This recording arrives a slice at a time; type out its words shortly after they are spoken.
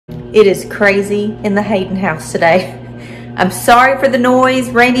It is crazy in the Hayden house today. I'm sorry for the noise.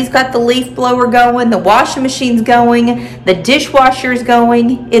 Randy's got the leaf blower going, the washing machine's going, the dishwasher's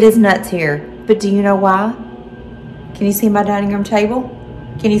going. It is nuts here. But do you know why? Can you see my dining room table?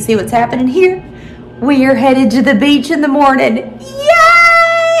 Can you see what's happening here? We are headed to the beach in the morning. Yay!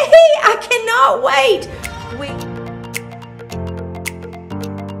 I cannot wait.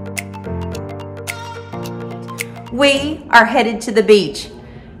 We are headed to the beach.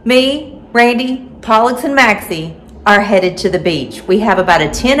 Me, Randy, Pollux, and Maxxie are headed to the beach. We have about a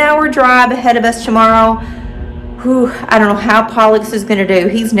 10-hour drive ahead of us tomorrow. Whew, I don't know how Pollux is gonna do.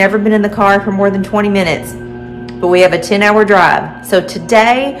 He's never been in the car for more than 20 minutes, but we have a 10-hour drive. So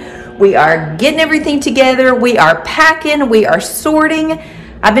today we are getting everything together. We are packing, we are sorting.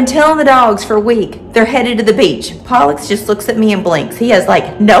 I've been telling the dogs for a week, they're headed to the beach. Pollux just looks at me and blinks. He has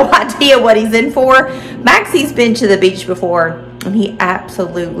like no idea what he's in for. Maxie's been to the beach before and he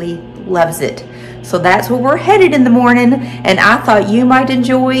absolutely loves it. So that's where we're headed in the morning, and I thought you might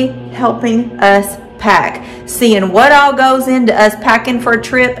enjoy helping us pack, seeing what all goes into us packing for a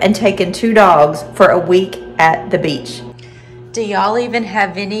trip and taking 2 dogs for a week at the beach. Do y'all even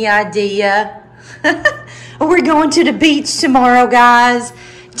have any idea? We're going to the beach tomorrow, guys.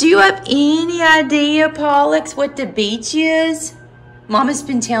 Do you have any idea, Pollux, what the beach is? Mama's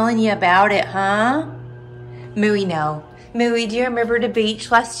been telling you about it, huh? Mooey, no. Mooey, do you remember the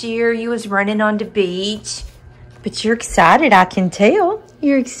beach last year? You was running on the beach. But you're excited, I can tell.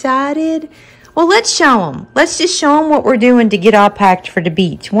 You're excited. Well, let's show them. Let's just show them what we're doing to get all packed for the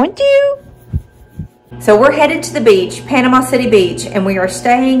beach. Won't you? So we're headed to the beach, Panama City Beach, and we are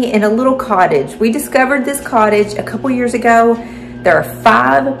staying in a little cottage. We discovered this cottage a couple years ago. There are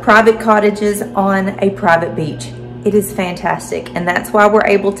 5 private cottages on a private beach. It is fantastic, and that's why we're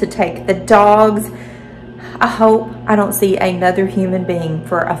able to take the dogs. I hope I don't see another human being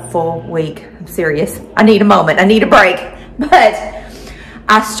for a full week. I'm serious. I need a moment. I need a break. But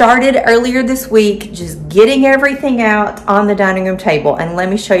I started earlier this week just getting everything out on the dining room table, and let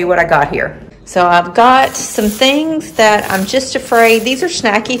me show you what I got here. So I've got some things that I'm just afraid, these are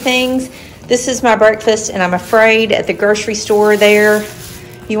snacky things. This is my breakfast, and I'm afraid at the grocery store there,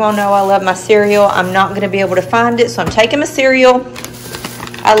 you all know I love my cereal. I'm not gonna be able to find it, so I'm taking my cereal.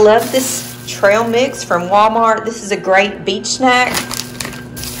 I love this trail mix from Walmart. This is a great beach snack.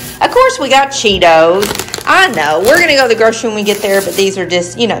 Of course, we got Cheetos. I know, we're gonna go to the grocery when we get there, but these are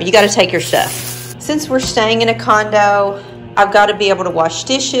just, you know, you gotta take your stuff. Since we're staying in a condo, I've gotta be able to wash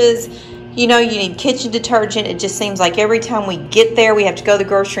dishes. You know, you need kitchen detergent. It just seems like every time we get there, we have to go to the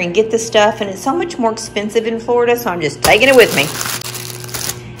grocery and get the stuff, and it's so much more expensive in Florida, so I'm just taking it with me.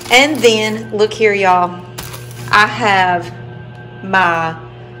 And then, look here, y'all. I have my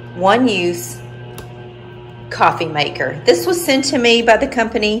one-use coffee maker. This was sent to me by the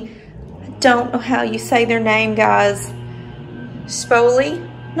company. I don't know how you say their name, guys. Spoli?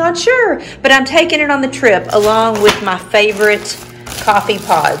 Not sure. But I'm taking it on the trip along with my favorite coffee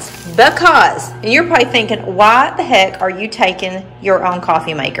pods, because, and you're probably thinking, why the heck are you taking your own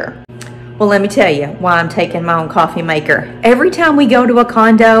coffee maker? Well, let me tell you why I'm taking my own coffee maker. Every time we go to a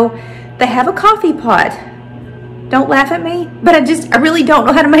condo, they have a coffee pot. Don't laugh at me, but I really don't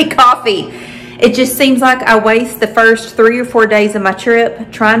know how to make coffee. It just seems like I waste the first 3 or 4 days of my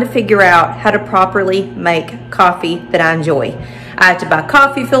trip trying to figure out how to properly make coffee that I enjoy. I have to buy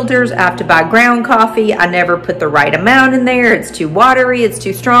coffee filters. I have to buy ground coffee. I never put the right amount in there. It's too watery. It's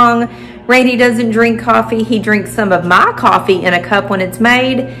too strong. Randy doesn't drink coffee. He drinks some of my coffee in a cup when it's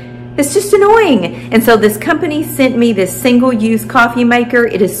made. It's just annoying. And so this company sent me this single-use coffee maker.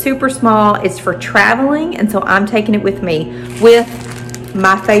 It is super small. It's for traveling. And so I'm taking it with me with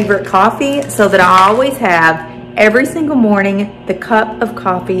my favorite coffee so that I always have every single morning the cup of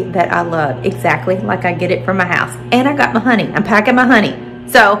coffee that I love, exactly like I get it from my house. And I got my honey. I'm packing my honey.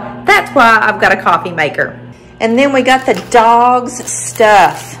 So that's why I've got a coffee maker. And then we got the dogs'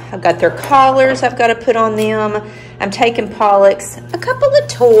 stuff. I've got their collars I've got to put on them. I'm taking Pollux a couple of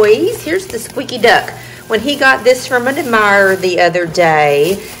toys. Here's the squeaky duck. When he got this from an admirer the other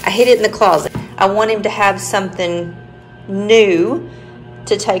day, I hid it in the closet. I want him to have something new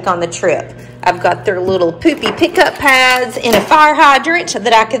to take on the trip. I've got their little poopy pickup pads in a fire hydrant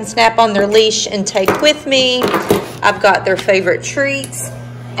that I can snap on their leash and take with me. I've got their favorite treats,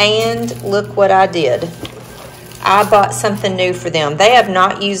 and look what I did. I bought something new for them. They have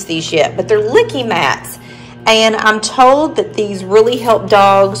not used these yet, but they're licky mats. And I'm told that these really help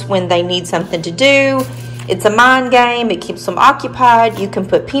dogs when they need something to do. It's a mind game. It keeps them occupied. You can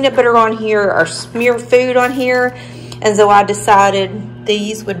put peanut butter on here or smear food on here. And so I decided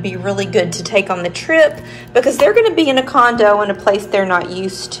these would be really good to take on the trip because they're going to be in a condo in a place they're not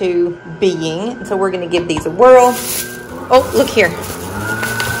used to being. And so we're going to give these a whirl. Oh, look here.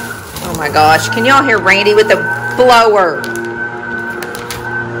 Oh my gosh. Can y'all hear Randy with the blower?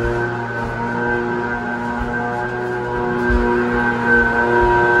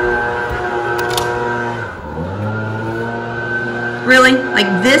 Really?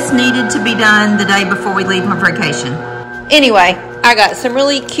 Like this needed to be done the day before we leave on vacation. Anyway, I got some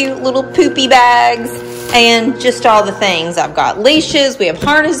really cute little poopy bags and just all the things. I've got leashes. We have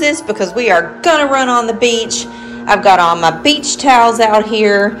harnesses because we are gonna run on the beach. I've got all my beach towels out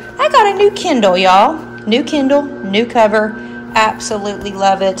here. I got a new Kindle, y'all. New Kindle, new cover. Absolutely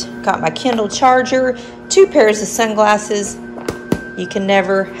love it. Got my Kindle charger, 2 pairs of sunglasses. You can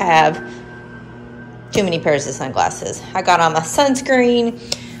never have too many pairs of sunglasses. I got on my sunscreen.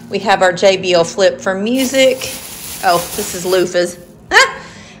 We have our JBL Flip for music. Oh, this is loofahs.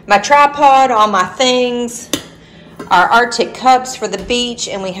 My tripod, all my things. Our Arctic cups for the beach,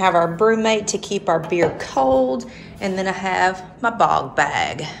 and we have our brewmate to keep our beer cold. And then I have my bog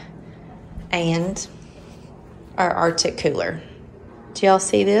bag and our Arctic cooler. Do y'all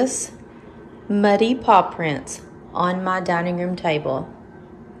see this? Muddy paw prints on my dining room table.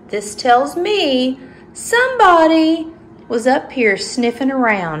 This tells me somebody was up here sniffing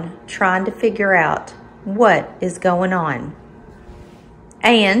around trying to figure out what is going on.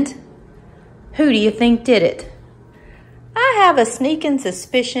 And who do you think did it? I have a sneaking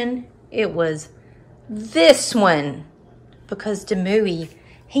suspicion it was this one. Because Demooey,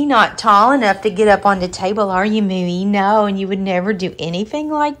 he not tall enough to get up on the table, are you, Mooey? No, and you would never do anything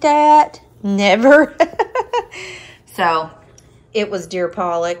like that? Never? So, it was dear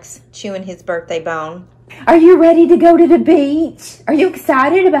Pollux chewing his birthday bone. Are you ready to go to the beach? Are you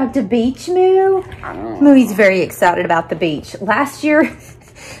excited about the beach, Moo? Mooey's very excited about the beach. Last year,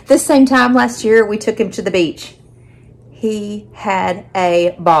 this same time last year, we took him to the beach. He had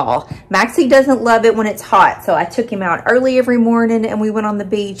a ball. Maxie doesn't love it when it's hot, so I took him out early every morning and we went on the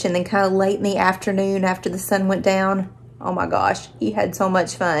beach, and then kind of late in the afternoon after the sun went down. Oh my gosh, he had so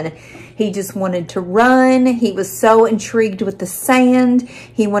much fun. He just wanted to run. He was so intrigued with the sand.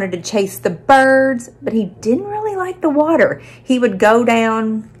 He wanted to chase the birds, but he didn't really like the water. He would go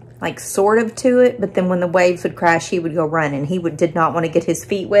down like sort of to it, but then when the waves would crash, he would go running. He did not want to get his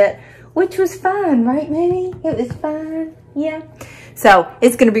feet wet, which was fun, right, Minnie? It was fun, yeah. So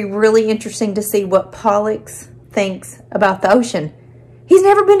it's going to be really interesting to see what Pollux thinks about the ocean. He's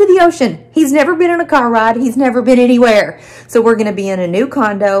never been to the ocean. He's never been on a car ride. He's never been anywhere. So we're going to be in a new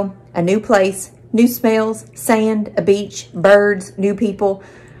condo, a new place, new smells, sand, a beach, birds, new people.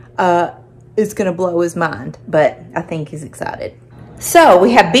 It's going to blow his mind, but I think he's excited. So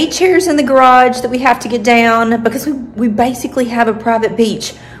we have beach chairs in the garage that we have to get down because we basically have a private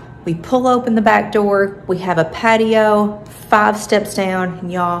beach. We pull open the back door. We have a patio, 5 steps down,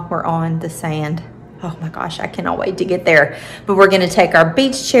 and y'all, we're on the sand. Oh my gosh, I cannot wait to get there. But we're gonna take our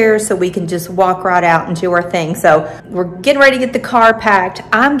beach chairs so we can just walk right out and do our thing. So we're getting ready to get the car packed.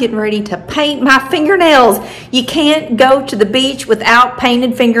 I'm getting ready to paint my fingernails. You can't go to the beach without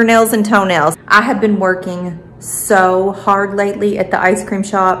painted fingernails and toenails. I have been working so hard lately at the ice cream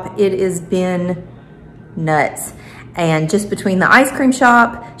shop. It has been nuts. And just between the ice cream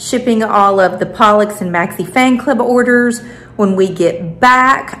shop, shipping all of the Pollux and Maxxie fan club orders, when we get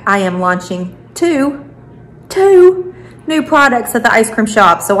back, I am launching two new products at the ice cream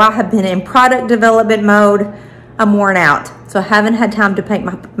shop. So I have been in product development mode. I'm worn out. So I haven't had time to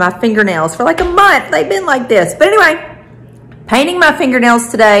paint my fingernails for like a month. They've been like this. But anyway, painting my fingernails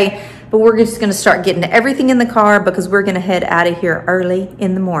today, but we're just gonna start getting everything in the car because we're gonna head out of here early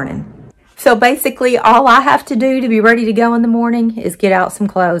in the morning. So basically all I have to do to be ready to go in the morning is get out some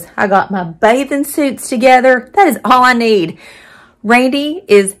clothes. I got my bathing suits together. That is all I need. Randy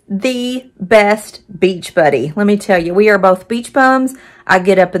is the best beach buddy. Let me tell you, we are both beach bums. I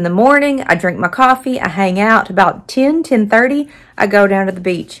get up in the morning, I drink my coffee, I hang out. About 10:30, I go down to the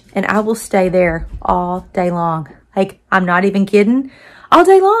beach and I will stay there all day long. Like, I'm not even kidding. All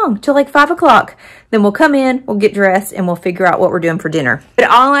day long till like 5 o'clock. Then we'll come in, we'll get dressed, and we'll figure out what we're doing for dinner. But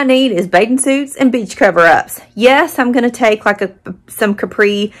all I need is bathing suits and beach cover-ups. Yes, I'm gonna take like some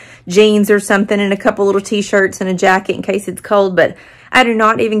capri jeans or something and a couple little t-shirts and a jacket in case it's cold, but I do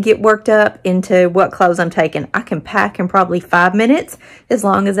not even get worked up into what clothes I'm taking. I can pack in probably 5 minutes as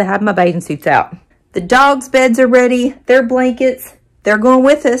long as I have my bathing suits out. The dogs' beds are ready, their blankets, they're going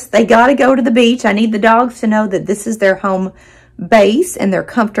with us. They gotta go to the beach. I need the dogs to know that this is their home base and they're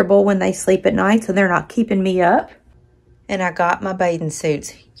comfortable when they sleep at night, so they're not keeping me up. and I got my bathing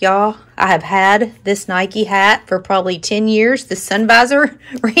suits. Y'all, I have had this Nike hat for probably 10 years. This sun visor,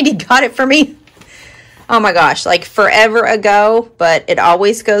 Randy got it for me. Oh my gosh, like forever ago, but it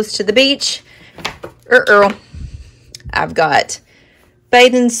always goes to the beach. I've got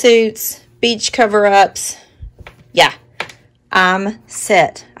bathing suits, beach cover-ups. Yeah, I'm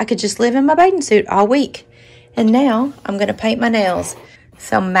set. I could just live in my bathing suit all week. And now I'm going to paint my nails.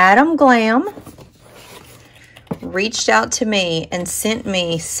 So Madam Glam reached out to me and sent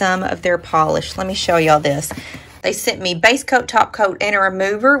me some of their polish. Let me show y'all this. They sent me base coat, top coat, and a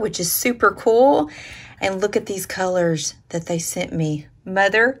remover, which is super cool. And look at these colors that they sent me.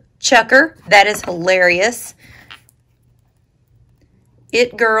 Mother Chucker, that is hilarious.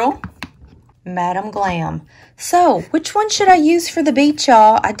 It Girl, Madam Glam. So, which one should I use for the beach,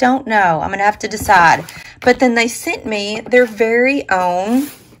 y'all? I don't know. I'm going to have to decide. But then they sent me their very own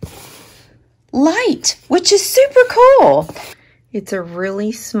light, which is super cool. It's a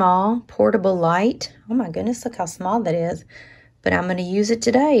really small portable light. Oh my goodness, look how small that is. But I'm going to use it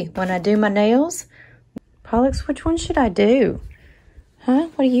today when I do my nails. Pollux, which one should I do? Huh?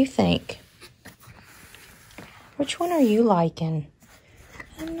 What do you think? Which one are you liking?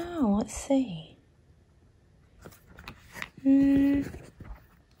 I don't know. Let's see. I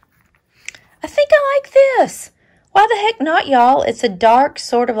think I like this. Why the heck not, y'all? It's a dark,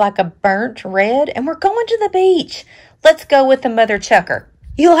 sort of like a burnt red, and we're going to the beach. Let's go with the Mother Chucker.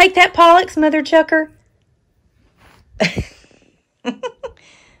 You like that, Pollux, Mother Chucker?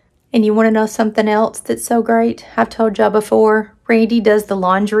 And you want to know something else that's so great? I've told y'all before, Randy does the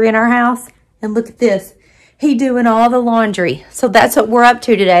laundry in our house. And look at this. He doing all the laundry. So that's what we're up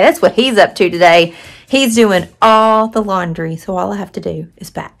to today. That's what he's up to today. He's doing all the laundry. So all I have to do is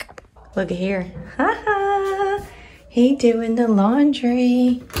back. Look at here. Ha ha. He doing the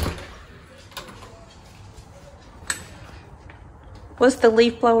laundry. Was the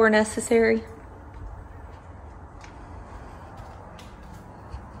leaf blower necessary?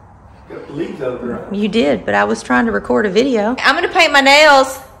 Leaves over. You did, but I was trying to record a video. I'm going to paint my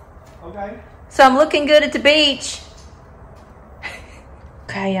nails. Okay. So I'm looking good at the beach.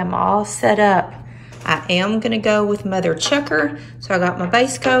 Okay, I'm all set up. I am going to go with Mother Chucker. So I got my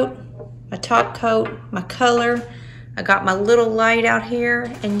base coat, my top coat, my color. I got my little light out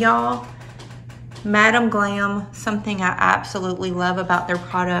here. And y'all, Madam Glam, something I absolutely love about their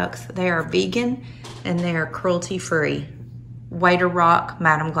products. They are vegan and they are cruelty-free. Way to rock,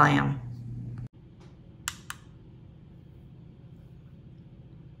 Madam Glam.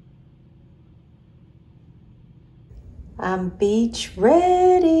 I'm beach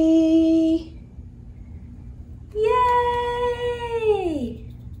ready. Yay!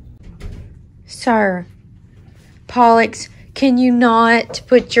 Sir, Pollux, can you not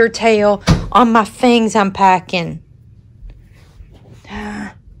put your tail on my things I'm packing?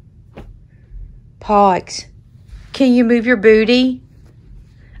 Pollux, can you move your booty?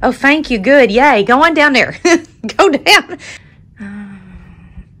 Oh, thank you. Good. Yay. Go on down there. Go down.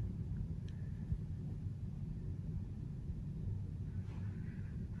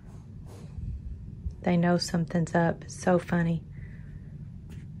 They know something's up. It's so funny.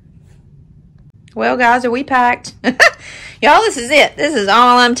 Well, guys, are we packed? Y'all, this is it. This is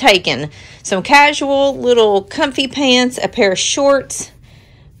all I'm taking. Some casual little comfy pants, a pair of shorts,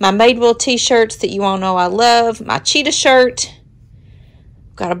 my Madewell t-shirts that you all know I love, my cheetah shirt,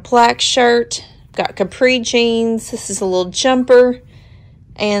 got a black shirt, got capri jeans, this is a little jumper,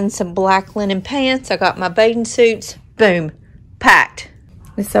 and some black linen pants. I got my bathing suits. Boom. Packed.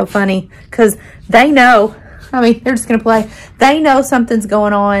 It's so funny because they know, I mean, they're just going to play. They know something's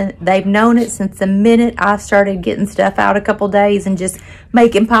going on. They've known it since the minute I started getting stuff out a couple days and just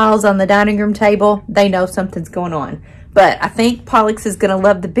making piles on the dining room table. They know something's going on. But I think Pollux is going to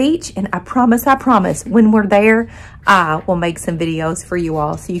love the beach. And I promise, when we're there, I will make some videos for you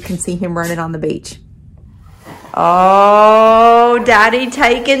all so you can see him running on the beach. Oh, Daddy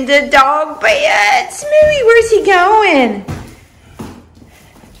taking the dog bed. Smoothie, where's he going?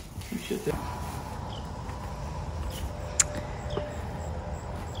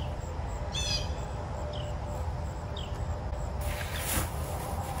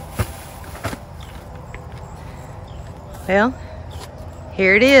 Well,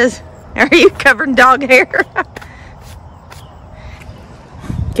 here it is. Are you covered in dog hair?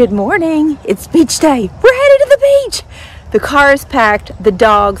 Good morning. It's beach day. We're headed to the beach. The car is packed. The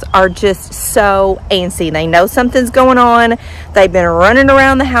dogs are just so antsy. They know something's going on. They've been running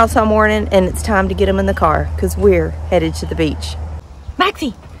around the house all morning, and it's time to get them in the car because we're headed to the beach.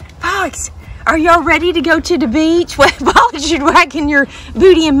 Maxie, Pollux, are y'all ready to go to the beach? Well, Pollux, you're wagging your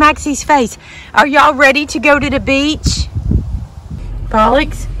booty in Maxie's face. Are y'all ready to go to the beach?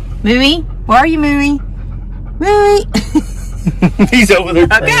 Pollux? Mooey? Where are you, Mooey? Mooey? He's over there.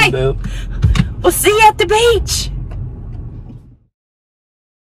 Okay. We'll see you at the beach.